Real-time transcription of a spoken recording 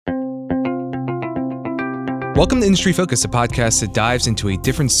Welcome to Industry Focus, a podcast that dives into a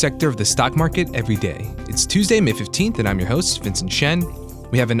different sector of the stock market every day. It's Tuesday, May 15th, and I'm your host, Vincent Shen.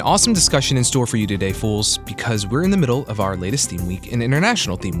 We have an awesome discussion in store for you today, fools, because we're in the middle of our latest theme week, an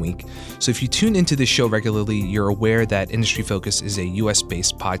international theme week. So if you tune into this show regularly, you're aware that Industry Focus is a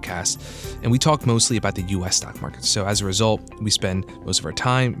US-based podcast, and we talk mostly about the US stock market. So as a result, we spend most of our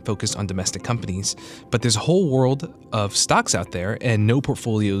time focused on domestic companies. But there's a whole world of stocks out there, and no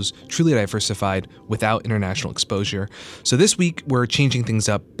portfolios truly diversified without international exposure. So this week, we're changing things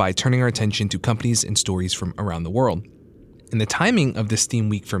up by turning our attention to companies and stories from around the world. And the timing of this theme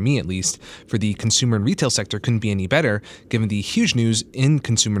week, for me at least, for the consumer and retail sector couldn't be any better, given the huge news in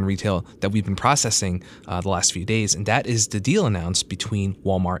consumer and retail that we've been processing the last few days, and that is the deal announced between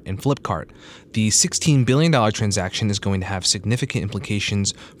Walmart and Flipkart. The $16 billion transaction is going to have significant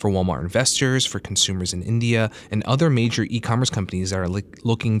implications for Walmart investors, for consumers in India, and other major e-commerce companies that are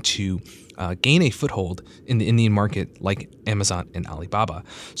looking to gain a foothold in the Indian market like Amazon and Alibaba.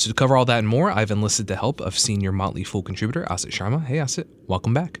 So to cover all that and more, I've enlisted the help of senior Motley Fool contributor Asit Sharma. Hey Asit,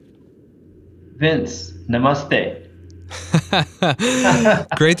 welcome back. Vince, namaste.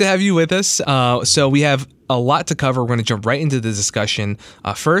 Great to have you with us. So we have a lot to cover. We're going to jump right into the discussion.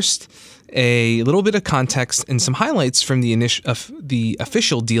 First, a little bit of context and some highlights from the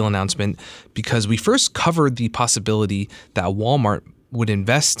official deal announcement, because we first covered the possibility that Walmart would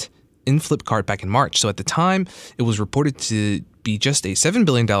invest in Flipkart back in March. So at the time, it was reported to be just a $7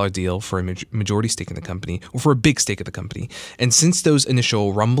 billion deal for a majority stake in the company, or for a big stake of the company. And since those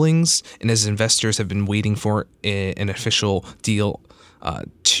initial rumblings, and as investors have been waiting for an official deal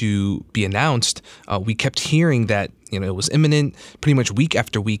to be announced, we kept hearing that it was imminent pretty much week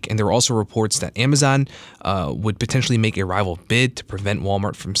after week. And there were also reports that Amazon would potentially make a rival bid to prevent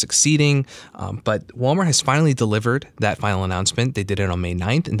Walmart from succeeding. But Walmart has finally delivered that final announcement. They did it on May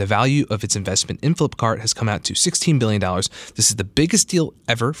 9th, and the value of its investment in Flipkart has come out to $16 billion. This is the biggest deal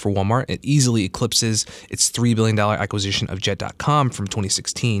ever for Walmart. It easily eclipses its $3 billion acquisition of Jet.com from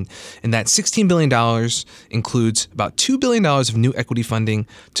 2016. And that $16 billion includes about $2 billion of new equity funding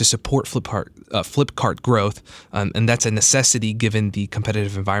to support Flipkart growth. And that's a necessity given the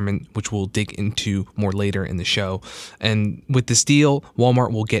competitive environment, which we'll dig into more later in the show. And with this deal,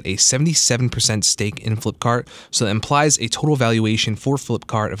 Walmart will get a 77% stake in Flipkart. So that implies a total valuation for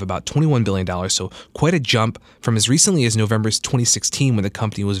Flipkart of about $21 billion. So quite a jump from as recently as November 2016, when the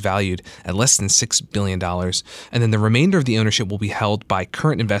company was valued at less than $6 billion. And then the remainder of the ownership will be held by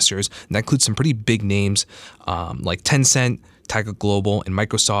current investors. And that includes some pretty big names like Tencent, Tiger Global, and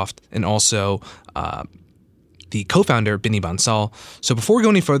Microsoft, and also the co-founder, Binny Bansal. So before we go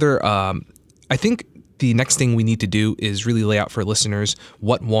any further, I think the next thing we need to do is really lay out for listeners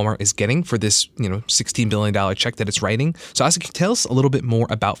what Walmart is getting for this, $16 billion check that it's writing. So Asit, can you tell us a little bit more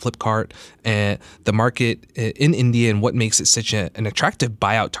about Flipkart and the market in India, and what makes it such an attractive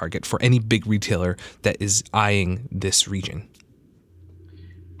buyout target for any big retailer that is eyeing this region?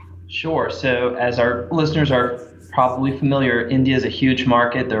 Sure. So as our listeners are probably familiar, India is a huge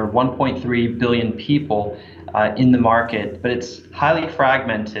market. There are 1.3 billion people in the market, but it's highly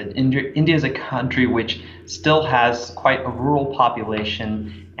fragmented. India is a country which still has quite a rural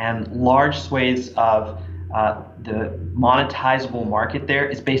population, and large swathes of the monetizable market there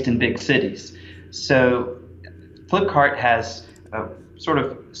is based in big cities. So Flipkart has sort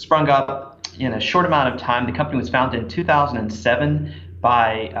of sprung up in a short amount of time. The company was founded in 2007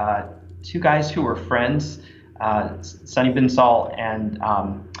 by two guys who were friends, Sunny Bansal and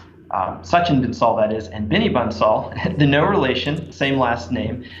Sachin Bansal, that is, and Binny Bansal, the no relation, same last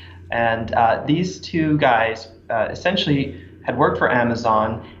name. And these two guys essentially had worked for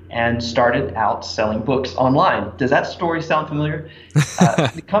Amazon and started out selling books online. Does that story sound familiar?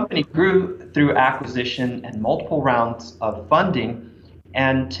 The company grew through acquisition and multiple rounds of funding.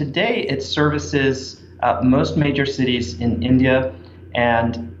 And today it services most major cities in India.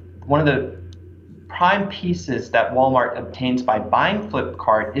 And one of the prime pieces that Walmart obtains by buying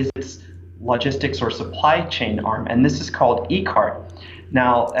Flipkart is its logistics or supply chain arm, and this is called eCart.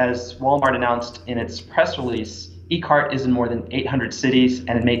 Now, as Walmart announced in its press release, eCart is in more than 800 cities,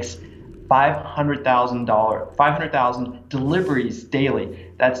 and it makes 500,000 deliveries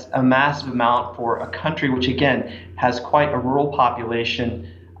daily. That's a massive amount for a country which, again, has quite a rural population.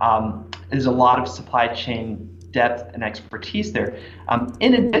 There's a lot of supply chain depth and expertise there.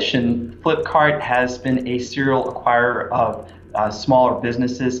 In addition, Flipkart has been a serial acquirer of smaller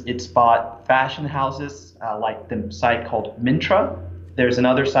businesses. It's bought fashion houses like the site called Myntra. There's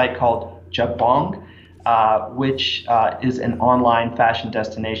another site called Jabong, which is an online fashion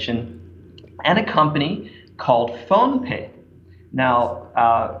destination, and a company called PhonePe. Now,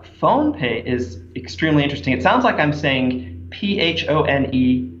 PhonePay is extremely interesting. It sounds like I'm saying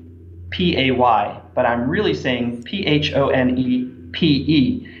PhonePay, but I'm really saying PhonePe.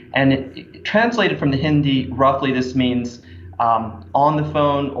 And translated from the Hindi, roughly this means on the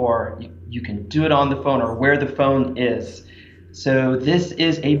phone, or you can do it on the phone, or where the phone is. So this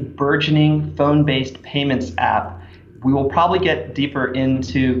is a burgeoning phone-based payments app. We will probably get deeper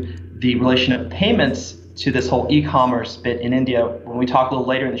into the relation of payments to this whole e-commerce bit in India when we talk a little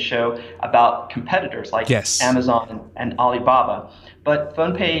later in the show about competitors like Amazon and Alibaba. But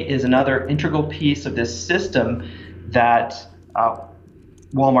PhonePay is another integral piece of this system that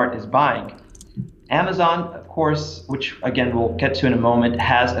Walmart is buying. Amazon, of course, which again we'll get to in a moment,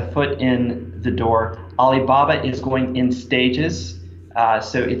 has a foot in the door. Alibaba is going in stages,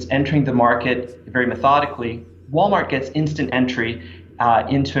 so it's entering the market very methodically. Walmart gets instant entry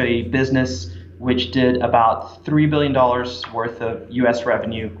into a business which did about $3 billion worth of U.S.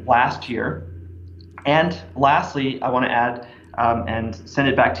 revenue last year. And lastly, I want to add, and send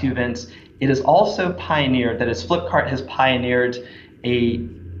it back to you, Vince, it is also pioneered, that is, Flipkart has pioneered a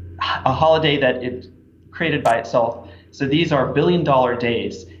holiday that it created by itself. So these are billion-dollar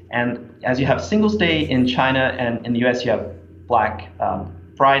days. And as you have Singles Day in China and in the US, you have Black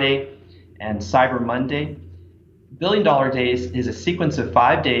Friday and Cyber Monday. Billion-dollar days is a sequence of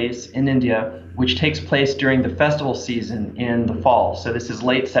 5 days in India, which takes place during the festival season in the fall. So this is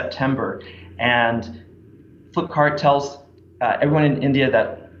late September. And Flipkart tells everyone in India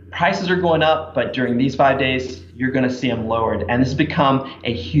that prices are going up, but during these 5 days, you're going to see them lowered. And this has become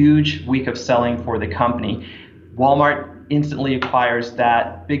a huge week of selling for the company. Walmart instantly acquires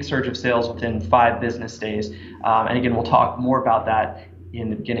that big surge of sales within 5 business days. And again, we'll talk more about that in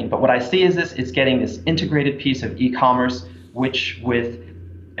the beginning. But what I see is this: it's getting this integrated piece of e-commerce, which with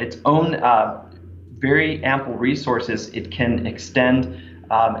its own very ample resources, it can extend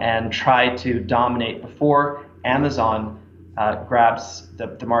and try to dominate before Amazon grabs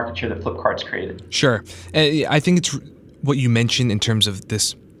the market share that Flipkart's created. Sure. I think it's what you mentioned in terms of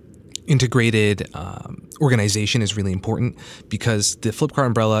this integrated organization is really important, because the Flipkart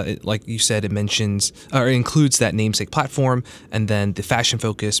umbrella, like you said, it mentions or includes that namesake platform, and then the fashion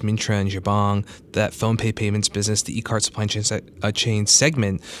focus Myntra and Jabong, that PhonePay payments business, the e-cart supply chain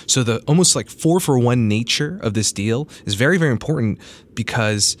segment. So the almost like 4-for-1 nature of this deal is very, very important,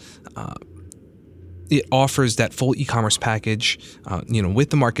 because it offers that full e-commerce package,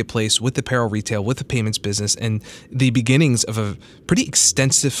 with the marketplace, with the apparel retail, with the payments business, and the beginnings of a pretty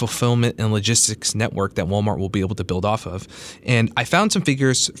extensive fulfillment and logistics network that Walmart will be able to build off of. And I found some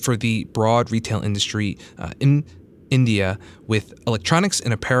figures for the broad retail industry in India, with electronics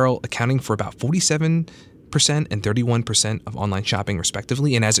and apparel accounting for about 47% and 31% of online shopping,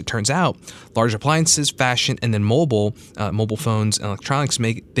 respectively. And as it turns out, large appliances, fashion, and then mobile phones and electronics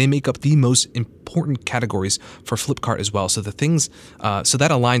make up the most important categories for Flipkart as well. So so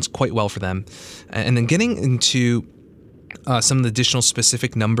that aligns quite well for them. And then getting into some of the additional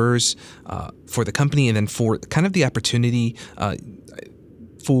specific numbers for the company, and then for kind of the opportunity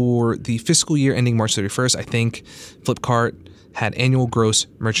for the fiscal year ending March 31st, I think Flipkart had annual gross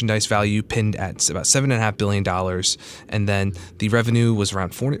merchandise value pinned at about $7.5 billion. And then the revenue was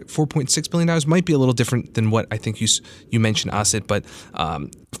around $4.6 billion. Might be a little different than what I think you mentioned, Asit, but a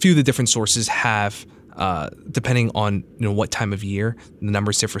few of the different sources have, depending on what time of year, the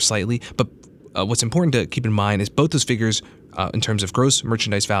numbers differ slightly. But what's important to keep in mind is both those figures, in terms of gross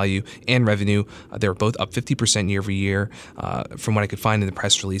merchandise value and revenue, they were both up 50% year over year, from what I could find in the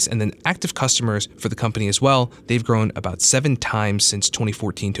press release. And then active customers for the company as well, they've grown about 7 times since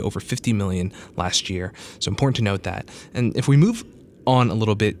 2014 to over 50 million last year. So important to note that. And if we move on a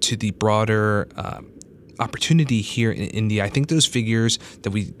little bit to the broader opportunity here in India, I think those figures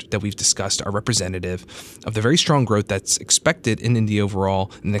that we've discussed are representative of the very strong growth that's expected in India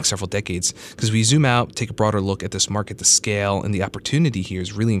overall in the next several decades. Because we zoom out, take a broader look at this market, the scale and the opportunity here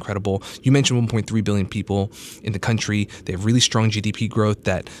is really incredible. You mentioned 1.3 billion people in the country. They have really strong GDP growth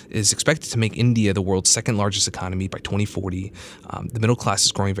that is expected to make India the world's second largest economy by 2040. The middle class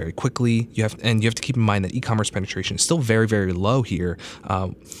is growing very quickly. You have to keep in mind that e-commerce penetration is still very, very low here,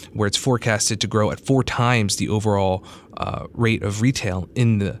 where it's forecasted to grow at 4 times the overall rate of retail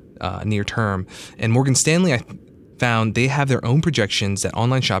in the near term. And Morgan Stanley, I found they have their own projections that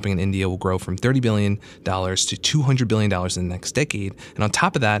online shopping in India will grow from $30 billion to $200 billion in the next decade. And on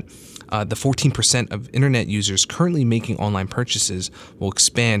top of that, the 14% of internet users currently making online purchases will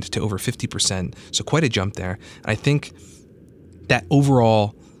expand to over 50%. So quite a jump there. And I think that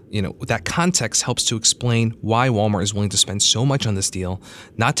overall that context helps to explain why Walmart is willing to spend so much on this deal,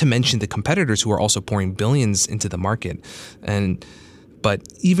 not to mention the competitors who are also pouring billions into the market. But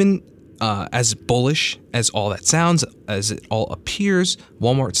even as bullish as all that sounds, as it all appears,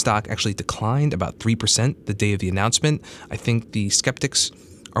 Walmart stock actually declined about 3% the day of the announcement. I think the skeptics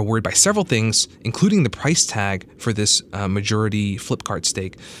are worried by several things, including the price tag for this majority Flipkart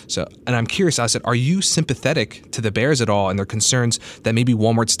stake. And I'm curious, Asit, are you sympathetic to the bears at all and their concerns that maybe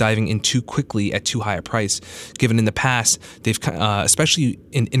Walmart's diving in too quickly at too high a price, given in the past, they've, especially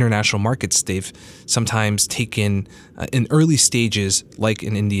in international markets, they've sometimes taken, in early stages, like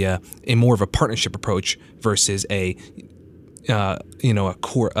in India, a more of a partnership approach versus a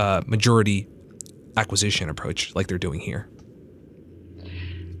core majority acquisition approach like they're doing here?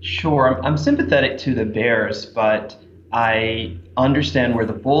 Sure, I'm sympathetic to the bears, but I understand where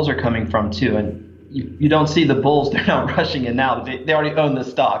the bulls are coming from too. And you don't see the bulls; they're not rushing in now. They already own the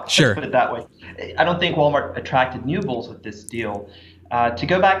stock. Sure. Let's put it that way. I don't think Walmart attracted new bulls with this deal. To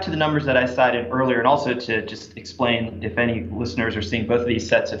go back to the numbers that I cited earlier, and also to just explain if any listeners are seeing both of these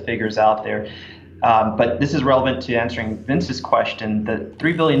sets of figures out there. But this is relevant to answering Vince's question. The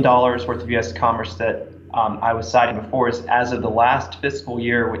 $3 billion worth of U.S. commerce that I was citing before is as of the last fiscal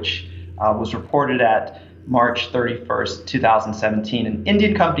year, which was reported at March 31st, 2017. And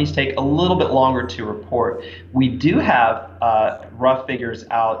Indian companies take a little bit longer to report. We do have rough figures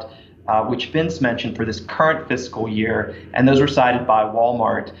out, which Vince mentioned for this current fiscal year, and those were cited by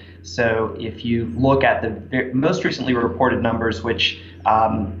Walmart. So if you look at the most recently reported numbers, which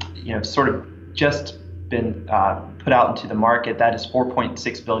sort of just been put out into the market, that is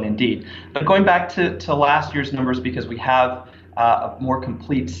 4.6 billion indeed. But going back to last year's numbers, because we have a more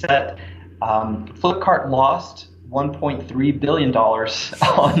complete set, Flipkart lost $1.3 billion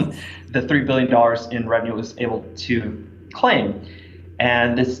on the $3 billion in revenue it was able to claim.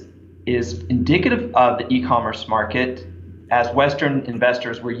 And this is indicative of the e-commerce market. As Western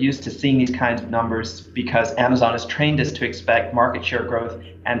investors, we're used to seeing these kinds of numbers because Amazon has trained us to expect market share growth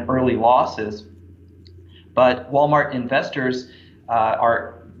and early losses. But Walmart investors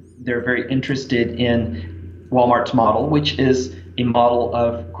they're very interested in Walmart's model, which is a model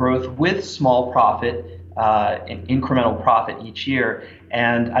of growth with small profit, an incremental profit each year.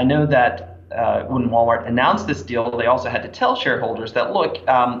 And I know that when Walmart announced this deal, they also had to tell shareholders that, look,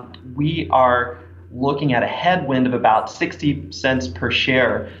 we are looking at a headwind of about 60 cents per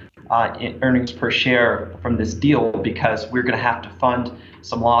share in earnings per share from this deal because we're going to have to fund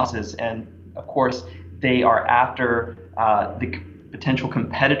some losses. And of course, they are after the potential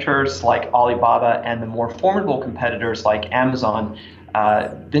competitors like Alibaba and the more formidable competitors like Amazon.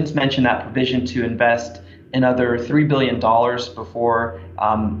 Vince mentioned that provision to invest another $3 billion before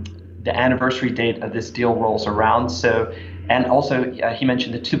the anniversary date of this deal rolls around. So, and also he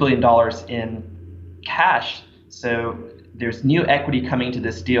mentioned the $2 billion in cash. So there's new equity coming to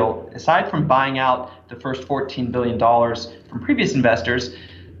this deal. Aside from buying out the first $14 billion from previous investors,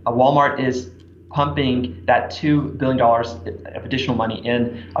 Walmart is pumping that $2 billion of additional money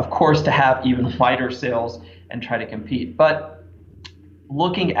in, of course, to have even wider sales and try to compete. But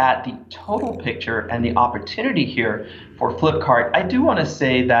looking at the total picture and the opportunity here for Flipkart, I do want to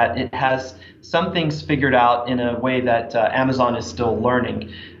say that it has some things figured out in a way that Amazon is still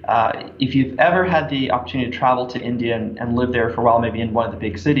learning. If you've ever had the opportunity to travel to India and live there for a while, maybe in one of the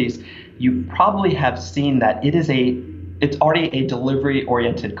big cities, you probably have seen that it's already a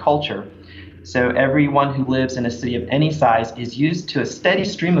delivery-oriented culture. So everyone who lives in a city of any size is used to a steady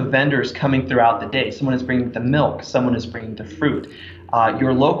stream of vendors coming throughout the day. Someone is bringing the milk, someone is bringing the fruit.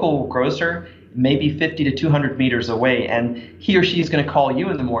 Your local grocer may be 50 to 200 meters away, and he or she is going to call you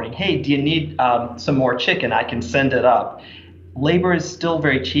in the morning. Hey, do you need some more chicken? I can send it up. Labor is still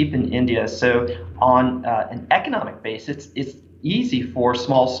very cheap in India, so on an economic basis, it's easy for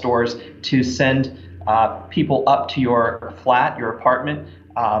small stores to send people up to your flat, your apartment,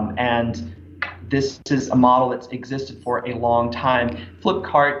 and this is a model that's existed for a long time.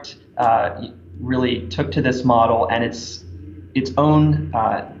 Flipkart really took to this model, and its own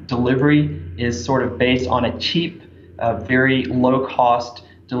delivery is sort of based on a cheap, very low-cost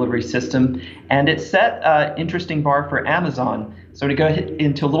delivery system, and it set an interesting bar for Amazon. So to go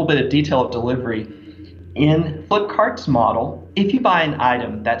into a little bit of detail of delivery, in Flipkart's model, if you buy an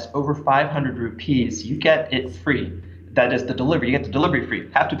item that's over 500 rupees, you get it free. That is the delivery. You get the delivery free.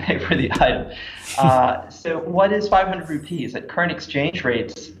 You have to pay for the item. So what is 500 rupees? At current exchange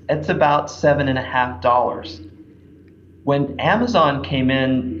rates, it's about $7.50. When Amazon came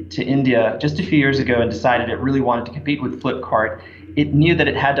in to India just a few years ago and decided it really wanted to compete with Flipkart, it knew that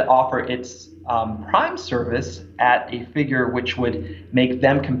it had to offer its Prime service at a figure which would make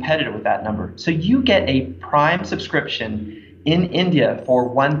them competitive with that number. So you get a Prime subscription in India for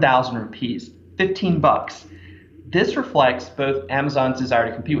 1,000 rupees, 15 bucks. This reflects both Amazon's desire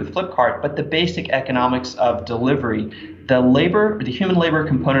to compete with Flipkart, but the basic economics of delivery. The human labor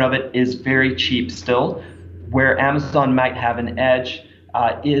component of it is very cheap still. Where Amazon might have an edge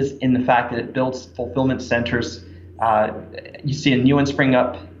is in the fact that it builds fulfillment centers. You see a new one spring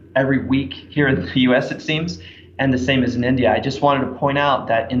up every week here in the US, it seems, and the same as in India. I just wanted to point out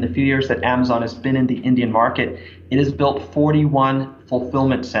that in the few years that Amazon has been in the Indian market, it has built 41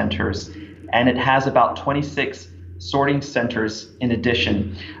 fulfillment centers, and it has about 26 sorting centers in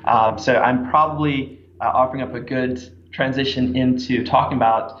addition. So I'm probably offering up a good transition into talking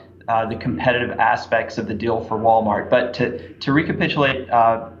about the competitive aspects of the deal for Walmart. But to recapitulate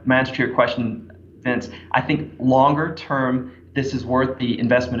my answer to your question, Vince, I think longer term, this is worth the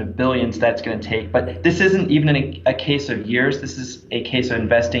investment of billions that's going to take. But this isn't even a case of years. This is a case of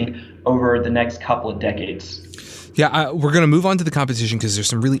investing over the next couple of decades. Yeah, we're going to move on to the competition because there's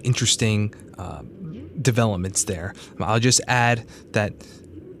some really interesting developments there. I'll just add that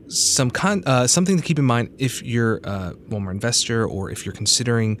something to keep in mind if you're a Walmart investor or if you're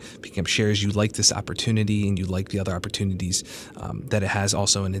considering picking up shares, you like this opportunity and you like the other opportunities that it has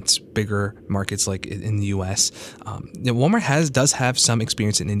also in its bigger markets like in the US. Walmart does have some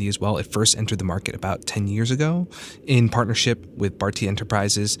experience in India as well. It first entered the market about 10 years ago in partnership with Bharti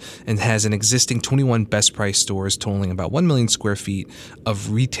Enterprises and has an existing 21 best price stores totaling about 1 million square feet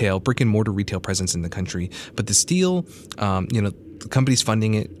of retail, brick and mortar retail presence in the country. But this deal, the company's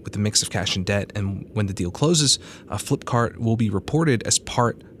funding it with a mix of cash and debt, and when the deal closes, Flipkart will be reported as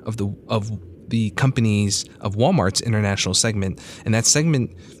part of the company's of Walmart's international segment, and that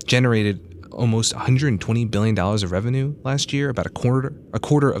segment generated almost $120 billion of revenue last year, about a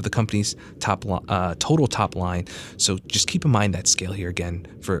quarter of the company's total top line. So just keep in mind that scale here again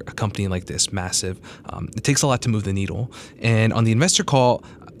for a company like this, massive. It takes a lot to move the needle. And on the investor call,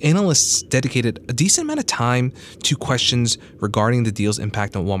 analysts dedicated a decent amount of time to questions regarding the deal's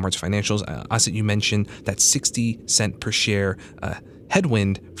impact on Walmart's financials. Asit, you mentioned that 60-cent per share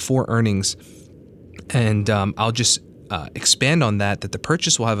headwind for earnings. And I'll just expand on that the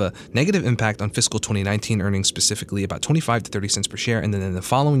purchase will have a negative impact on fiscal 2019 earnings, specifically about 25 to 30 cents per share. And then in the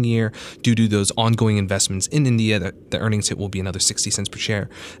following year, due to those ongoing investments in India, the earnings hit will be another 60 cents per share.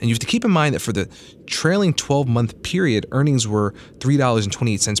 And you have to keep in mind that for the trailing 12-month period, earnings were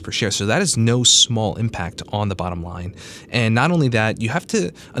 $3.28 per share. So that is no small impact on the bottom line. And not only that,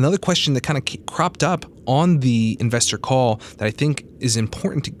 another question that kind of cropped up on the investor call that I think is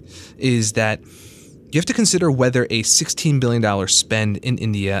important is that you have to consider whether a $16 billion spend in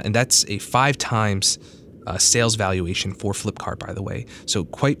India, and that's a 5 times sales valuation for Flipkart, by the way, so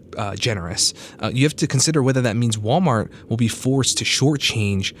quite generous. You have to consider whether that means Walmart will be forced to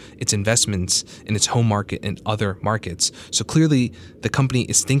shortchange its investments in its home market and other markets. So clearly, the company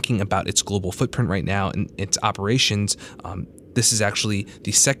is thinking about its global footprint right now and its operations. This is actually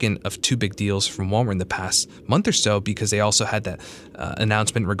the second of 2 big deals from Walmart in the past month or so, because they also had that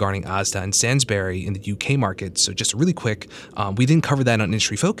announcement regarding Asda and Sainsbury in the UK market. So just really quick, we didn't cover that on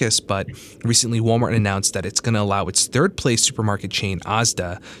Industry Focus, but recently Walmart announced that it's going to allow its third-place supermarket chain,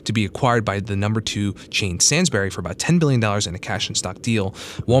 Asda, to be acquired by the number 2 chain, Sainsbury, for about $10 billion in a cash and stock deal.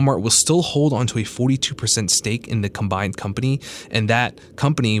 Walmart will still hold onto a 42% stake in the combined company, and that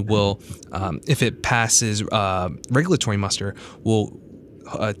company will, if it passes regulatory muster, will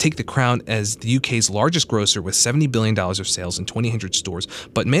take the crown as the UK's largest grocer with $70 billion of sales in 2,800 stores.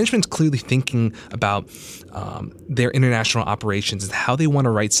 But management's clearly thinking about their international operations and how they want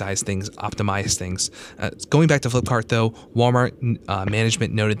to right-size things, optimize things. Going back to Flipkart, though, Walmart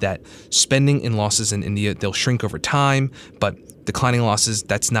management noted that spending and losses in India, they'll shrink over time, but declining losses,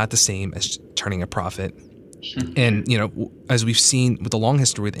 that's not the same as turning a profit. And, as we've seen with the long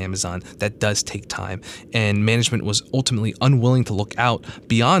history with Amazon, that does take time. And management was ultimately unwilling to look out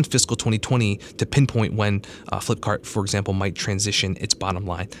beyond fiscal 2020 to pinpoint when Flipkart, for example, might transition its bottom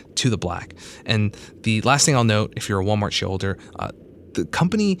line to the black. And the last thing I'll note, if you're a Walmart shareholder, the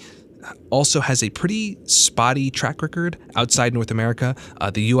company also has a pretty spotty track record outside North America.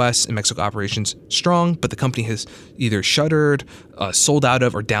 The U.S. and Mexico operations strong, but the company has either shuttered, sold out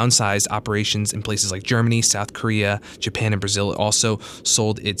of, or downsized operations in places like Germany, South Korea, Japan, and Brazil. It also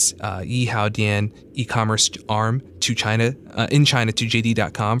sold its Yihaodian e-commerce arm to China, to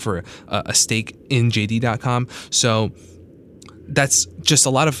JD.com for a stake in JD.com. So that's just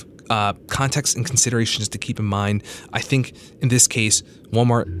a lot of context and considerations to keep in mind. I think in this case,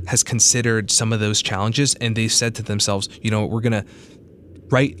 Walmart has considered some of those challenges, and they've said to themselves, we're going to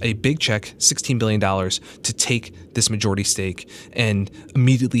write a big check, $16 billion, to take this majority stake and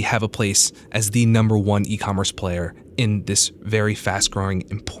immediately have a place as the number one e-commerce player in this very fast-growing,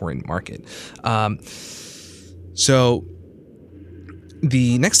 important market. So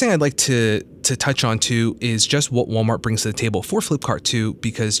the next thing I'd like to touch on too is just what Walmart brings to the table for Flipkart too,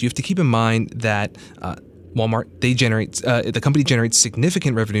 because you have to keep in mind that Walmart, the company generates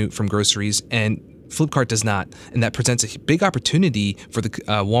significant revenue from groceries, and Flipkart does not, and that presents a big opportunity for the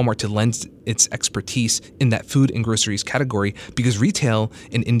Walmart to lend its expertise in that food and groceries category, because retail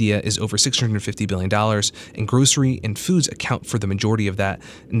in India is over $650 billion, and grocery and foods account for the majority of that,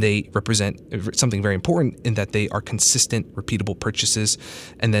 and they represent something very important in that they are consistent, repeatable purchases.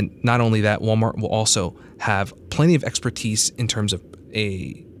 And then not only that, Walmart will also have plenty of expertise in terms of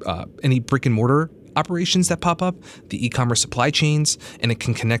any brick and mortar operations that pop up, the e-commerce supply chains, and it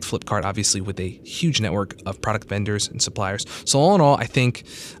can connect Flipkart obviously with a huge network of product vendors and suppliers. So all in all, I think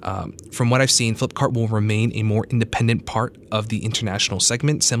from what I've seen, Flipkart will remain a more independent part of the international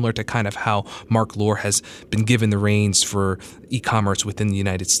segment, similar to kind of how Mark Lore has been given the reins for e-commerce within the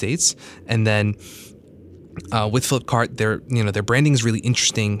United States. And then with Flipkart, their branding is really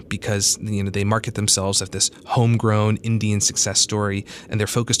interesting because they market themselves as this homegrown Indian success story, and they're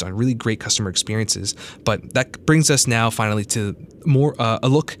focused on really great customer experiences. But that brings us now finally to more a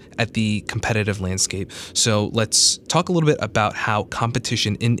look at the competitive landscape. So let's talk a little bit about how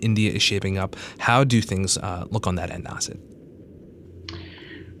competition in India is shaping up. How do things look on that end, Nasid?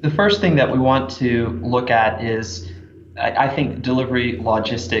 The first thing that we want to look at is, I think, delivery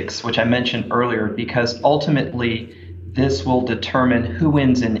logistics, which I mentioned earlier, because ultimately this will determine who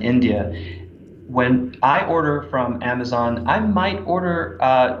wins in India. When I order from Amazon, I might order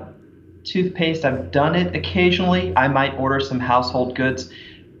toothpaste. I've done it occasionally. I might order some household goods.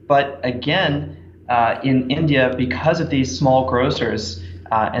 But again, in India, because of these small grocers,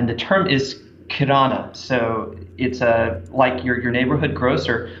 and the term is kirana, so it's like your neighborhood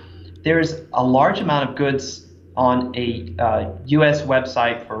grocer, there's a large amount of goods on a U.S.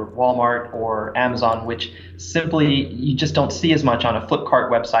 website for Walmart or Amazon, which simply you just don't see as much on a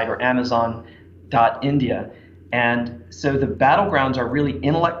Flipkart website or Amazon.India. And so the battlegrounds are really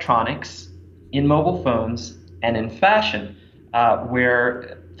in electronics, in mobile phones, and in fashion,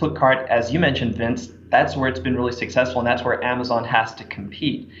 where Flipkart, as you mentioned, Vince, that's where it's been really successful, and that's where Amazon has to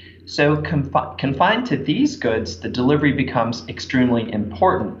compete. So confined to these goods, the delivery becomes extremely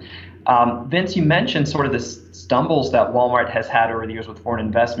important. Vince, you mentioned sort of the stumbles that Walmart has had over the years with foreign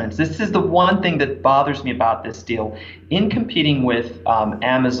investments. This is the one thing that bothers me about this deal. In competing with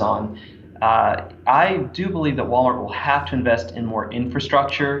Amazon, I do believe that Walmart will have to invest in more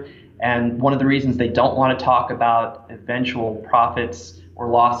infrastructure. And one of the reasons they don't want to talk about eventual profits or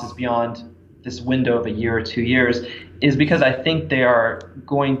losses beyond this window of a year or 2 years is because I think they are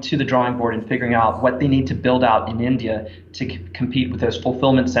going to the drawing board and figuring out what they need to build out in India to compete with those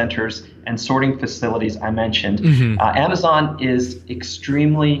fulfillment centers and sorting facilities I mentioned. Mm-hmm. Amazon is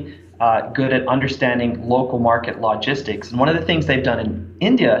extremely good at understanding local market logistics. And one of the things they've done in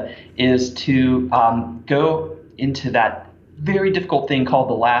India is to go into that very difficult thing called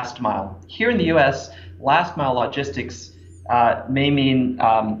the last mile. Here in the U.S., last mile logistics may mean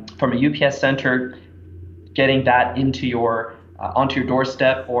from a UPS center getting that into your onto your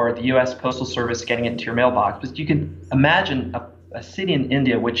doorstep, or the U.S. Postal Service getting it into your mailbox. But you can imagine a city in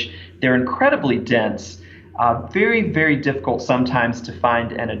India, which they're incredibly dense, very, very difficult sometimes to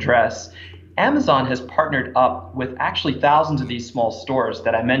find an address. Amazon has partnered up with actually thousands of these small stores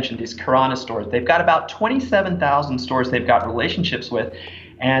that I mentioned, these Kirana stores. They've got about 27,000 stores they've got relationships with,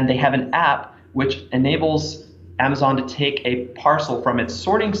 and they have an app which enables Amazon to take a parcel from its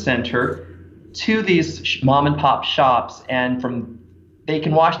sorting center to these mom and pop shops, and they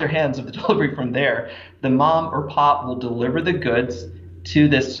can wash their hands of the delivery from there. The mom or pop will deliver the goods to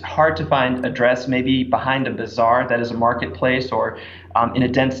this hard to find address, maybe behind a bazaar that is a marketplace, or in a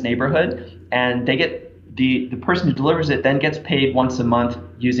dense neighborhood, and they get the person who delivers it then gets paid once a month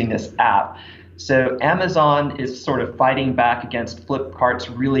using this app. So Amazon is sort of fighting back against Flipkart's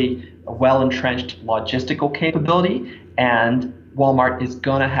really well-entrenched logistical capability, and Walmart is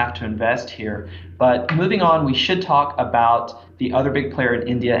going to have to invest here. But moving on, we should talk about the other big player in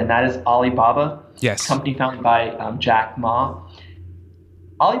India, and that is Alibaba, yes, a company founded by Jack Ma.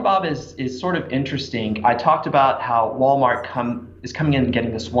 Alibaba is sort of interesting. I talked about how Walmart is coming in and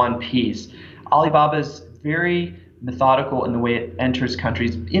getting this one piece. Alibaba is very methodical in the way it enters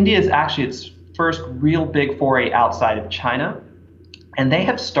countries. India is actually its first real big foray outside of China. And they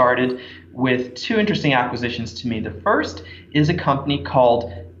have started with two interesting acquisitions to me. The first is a company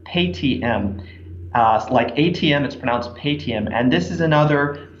called Paytm. Like ATM, it's pronounced Paytm. And this is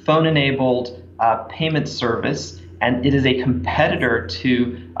another phone-enabled payment service, and it is a competitor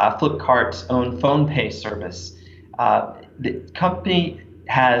to Flipkart's own PhonePe service. The company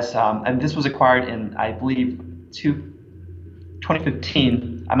has, and this was acquired in, I believe,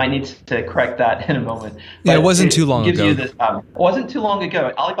 2015. I might need to correct that in a moment. Yeah, it wasn't too long ago. It wasn't too long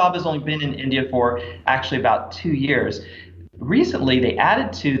ago. Alibaba's only been in India for actually about 2 years. Recently, they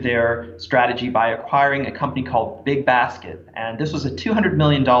added to their strategy by acquiring a company called Big Basket. And this was a $200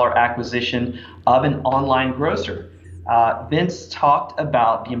 million acquisition of an online grocer. Vince talked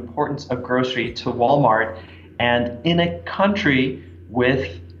about the importance of grocery to Walmart. And in a country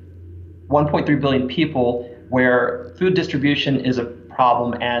with 1.3 billion people where food distribution is a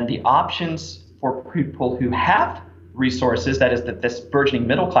problem and the options for people who have resources, that is this burgeoning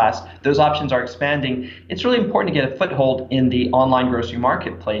middle class, those options are expanding. It's really important to get a foothold in the online grocery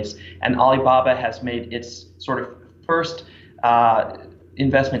marketplace, and Alibaba has made its sort of first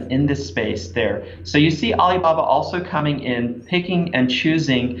investment in this space there. So you see Alibaba also coming in, picking and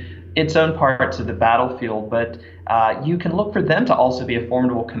choosing its own parts of the battlefield, but you can look for them to also be a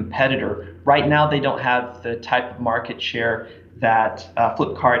formidable competitor. Right now, they don't have the type of market share that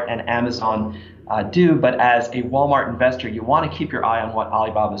Flipkart and Amazon do, but as a Walmart investor, you want to keep your eye on what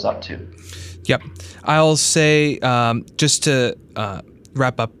Alibaba's up to. Yep. I'll say, just to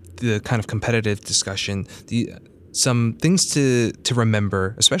wrap up the kind of competitive discussion, some things to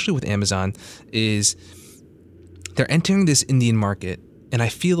remember, especially with Amazon, is they're entering this Indian market. And I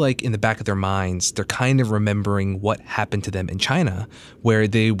feel like in the back of their minds, they're kind of remembering what happened to them in China, where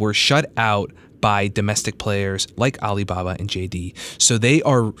they were shut out by domestic players like Alibaba and JD. So they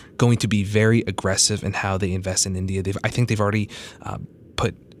are going to be very aggressive in how they invest in India. I think they've already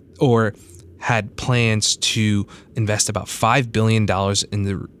had plans to invest about $5 billion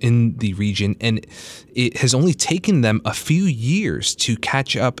in the region, and it has only taken them a few years to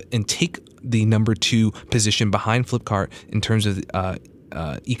catch up and take the number 2 position behind Flipkart in terms of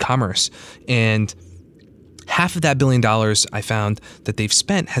e-commerce. And half of that $1 billion I found that they've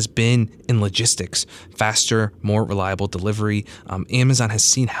spent has been in logistics, faster, more reliable delivery. Amazon has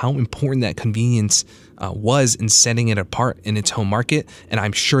seen how important that convenience was in setting it apart in its home market, and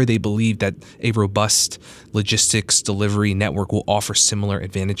I'm sure they believe that a robust logistics delivery network will offer similar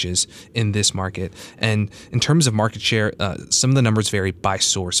advantages in this market. And in terms of market share, some of the numbers vary by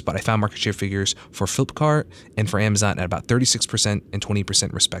source, but I found market share figures for Flipkart and for Amazon at about 36% and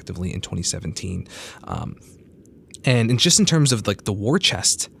 20% respectively in 2017. And just in terms of like the war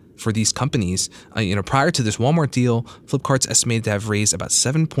chest for these companies, prior to this Walmart deal, Flipkart's estimated to have raised about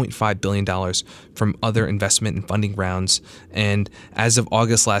 $7.5 billion from other investment and funding rounds. And as of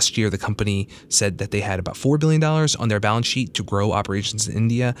August last year, the company said that they had about $4 billion on their balance sheet to grow operations in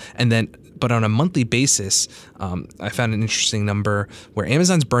India. But on a monthly basis, I found an interesting number where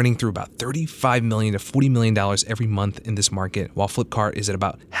Amazon's burning through about $35 million to $40 million every month in this market, while Flipkart is at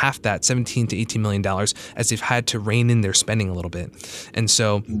about half that, $17 to $18 million, as they've had to rein in their spending a little bit. And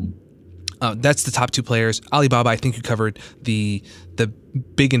so that's the top 2 players. Alibaba, I think you covered the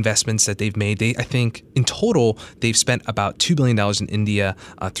big investments that they've made. I think in total, they've spent about $2 billion in India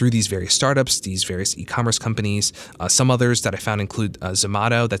through these various startups, these various e-commerce companies. Some others that I found include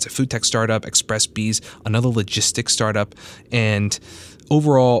Zomato, that's a food tech startup, ExpressBees, another logistics startup. And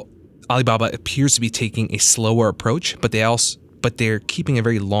overall, Alibaba appears to be taking a slower approach, but they're keeping a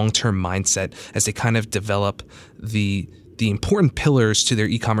very long-term mindset as they kind of develop the important pillars to their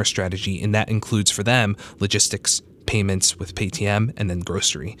e-commerce strategy, and that includes for them logistics, payments with Paytm, and then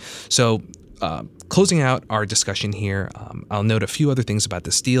grocery. So closing out our discussion here, I'll note a few other things about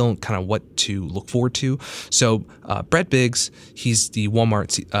this deal, kind of what to look forward to. So Brett Biggs, he's the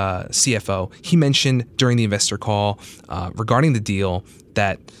Walmart CFO. He mentioned during the investor call regarding the deal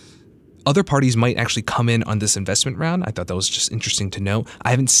that other parties might actually come in on this investment round. I thought that was just interesting to know. I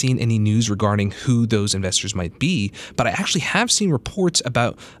haven't seen any news regarding who those investors might be, but I actually have seen reports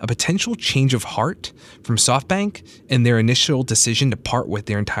about a potential change of heart from SoftBank and their initial decision to part with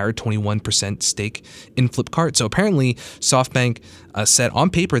their entire 21% stake in Flipkart. So apparently SoftBank said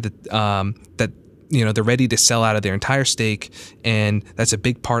on paper that they're ready to sell out of their entire stake, and that's a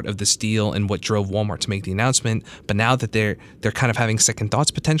big part of this deal and what drove Walmart to make the announcement. But now that they're kind of having second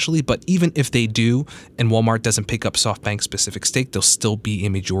thoughts potentially, but even if they do and Walmart doesn't pick up SoftBank's specific stake, they'll still be a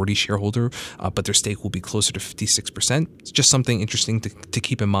majority shareholder, but their stake will be closer to 56%. It's just something interesting to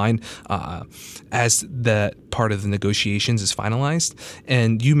keep in mind as the part of the negotiations is finalized.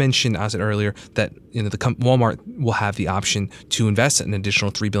 And you mentioned, as I said earlier, that Walmart will have the option to invest an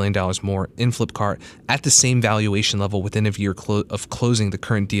additional $3 billion more in Flipkart at the same valuation level within a year of closing the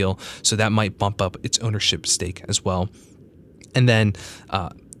current deal. So that might bump up its ownership stake as well. And then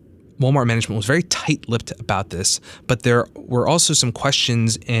Walmart management was very tight-lipped about this, but there were also some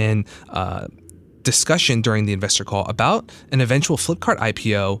questions and discussion during the investor call about an eventual Flipkart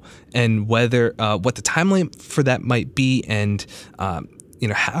IPO and whether what the timeline for that might be and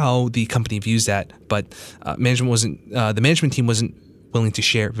how the company views that. But the management team wasn't willing to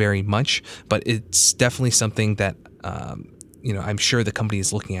share very much, but it's definitely something that I'm sure the company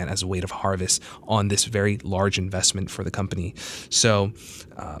is looking at as a way to harvest on this very large investment for the company. So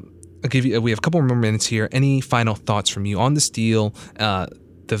we have a couple more minutes here. Any final thoughts from you on this deal,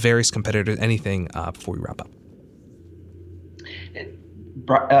 the various competitors, anything before we wrap up?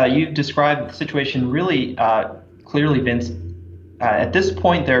 You described the situation really clearly, Vince. At this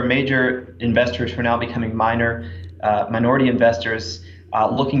point, there are major investors who are now becoming minority investors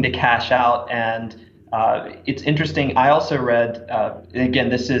looking to cash out. And it's interesting. I also read, again,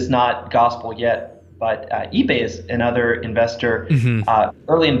 this is not gospel yet, but eBay is another investor,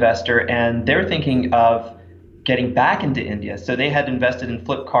 early investor, and they're thinking of getting back into India. So they had invested in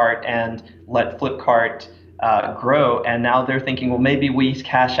Flipkart and let Flipkart grow. And now they're thinking, well, maybe we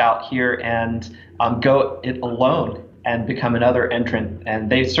cash out here and go it alone and become another entrant.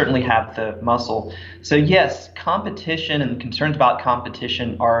 And they certainly have the muscle. So yes, competition and concerns about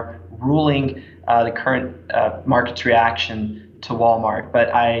competition are ruling the current market's reaction to Walmart. But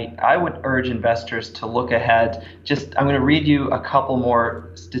I would urge investors to look ahead. I'm going to read you a couple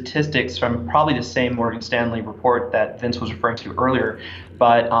more statistics from probably the same Morgan Stanley report that Vince was referring to earlier.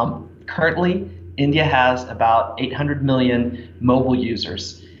 But currently, India has about 800 million mobile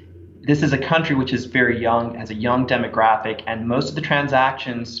users. This is a country which is very young, has a young demographic, and most of the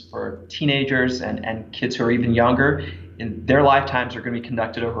transactions for teenagers and kids who are even younger in their lifetimes are going to be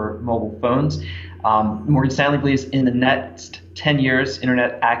conducted over mobile phones. Morgan Stanley believes in the next 10 years,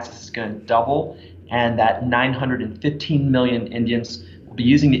 internet access is going to double, and that 915 million Indians will be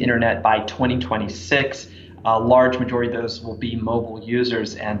using the internet by 2026. A large majority of those will be mobile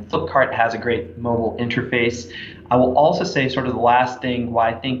users, and Flipkart has a great mobile interface. I will also say sort of the last thing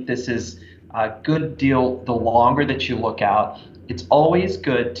why I think this is a good deal the longer that you look out. It's always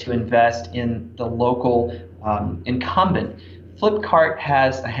good to invest in the local incumbent. Flipkart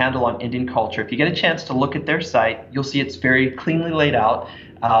has a handle on Indian culture. If you get a chance to look at their site, you'll see it's very cleanly laid out,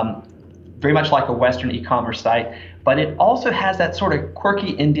 very much like a Western e-commerce site, but it also has that sort of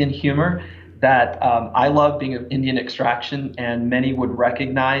quirky Indian humor that I love, being of Indian extraction, and many would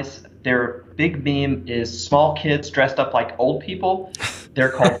recognize. Their big meme is small kids dressed up like old people.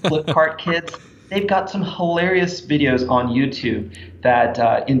 They're called Flipkart Kids. They've got some hilarious videos on YouTube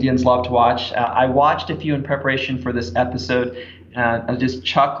that Indians love to watch. I watched a few in preparation for this episode, and I was just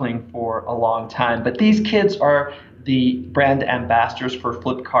chuckling for a long time. But these kids are the brand ambassadors for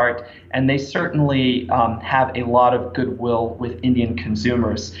Flipkart, and they certainly have a lot of goodwill with Indian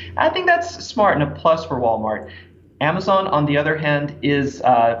consumers. I think that's smart and a plus for Walmart. Amazon, on the other hand, is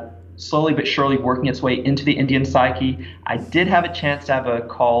slowly but surely working its way into the Indian psyche. I did have a chance to have a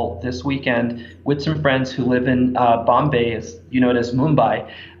call this weekend with some friends who live in Bombay, as you know it as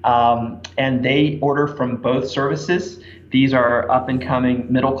Mumbai, and they order from both services. These are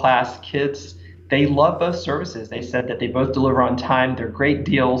up-and-coming middle-class kids. They love both services. They said that they both deliver on time. They're great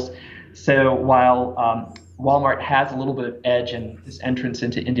deals. So while Walmart has a little bit of edge in this entrance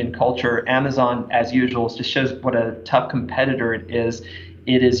into Indian culture, Amazon, as usual, just shows what a tough competitor it is.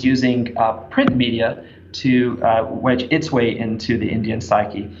 It is using print media to wedge its way into the Indian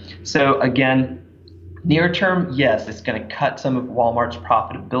psyche. So again, near term, yes, it's going to cut some of Walmart's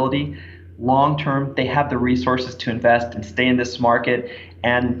profitability. Long term, they have the resources to invest and stay in this market.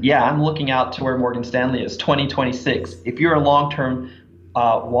 And yeah, I'm looking out to where Morgan Stanley is, 2026. If you're a long-term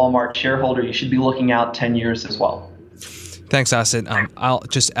Walmart shareholder, you should be looking out 10 years as well. Thanks, Asit. I'll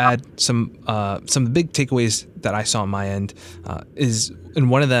just add some of the big takeaways that I saw on my end and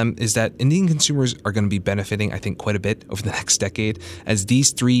one of them is that Indian consumers are going to be benefiting, I think, quite a bit over the next decade, as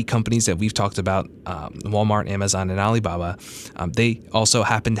these three companies that we've talked about, Walmart, Amazon, and Alibaba, they also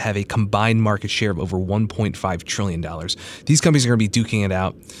happen to have a combined market share of over $1.5 trillion. These companies are going to be duking it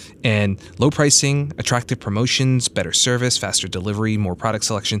out, and low pricing, attractive promotions, better service, faster delivery, more product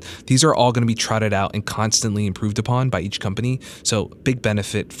selection, these are all going to be trotted out and constantly improved upon by each company. So big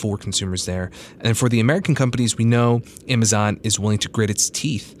benefit for consumers there. And for the American companies, we know Amazon is willing to grit its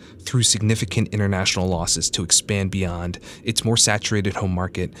teeth through significant international losses to expand beyond its more saturated home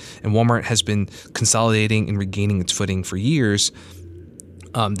market. And Walmart has been consolidating and regaining its footing for years.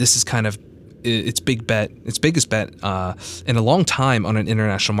 This is kind of its biggest bet in a long time on an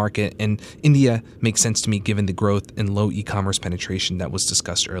international market, and India makes sense to me given the growth and low e-commerce penetration that was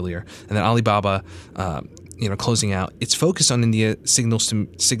discussed earlier. And then Alibaba, closing out its focus on India signals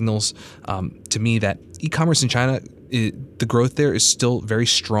to me that e-commerce in China, the growth there is still very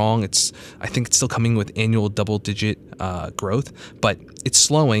strong. I think it's still coming with annual double-digit growth, but it's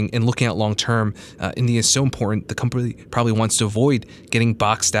slowing. And looking at long-term, India is so important. The company probably wants to avoid getting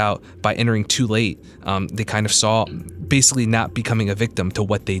boxed out by entering too late. They kind of saw basically not becoming a victim to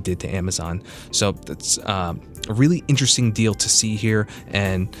what they did to Amazon. So that's a really interesting deal to see here,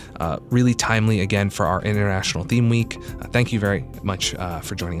 and really timely again for our International Theme Week. Thank you very much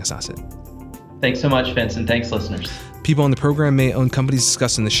for joining us, Asit. Thanks so much, Vince, and thanks, listeners. People on the program may own companies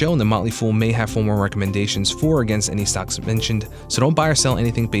discussed in the show, and the Motley Fool may have formal recommendations for or against any stocks mentioned, so don't buy or sell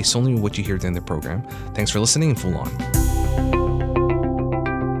anything based solely on what you hear during the program. Thanks for listening, and Fool on.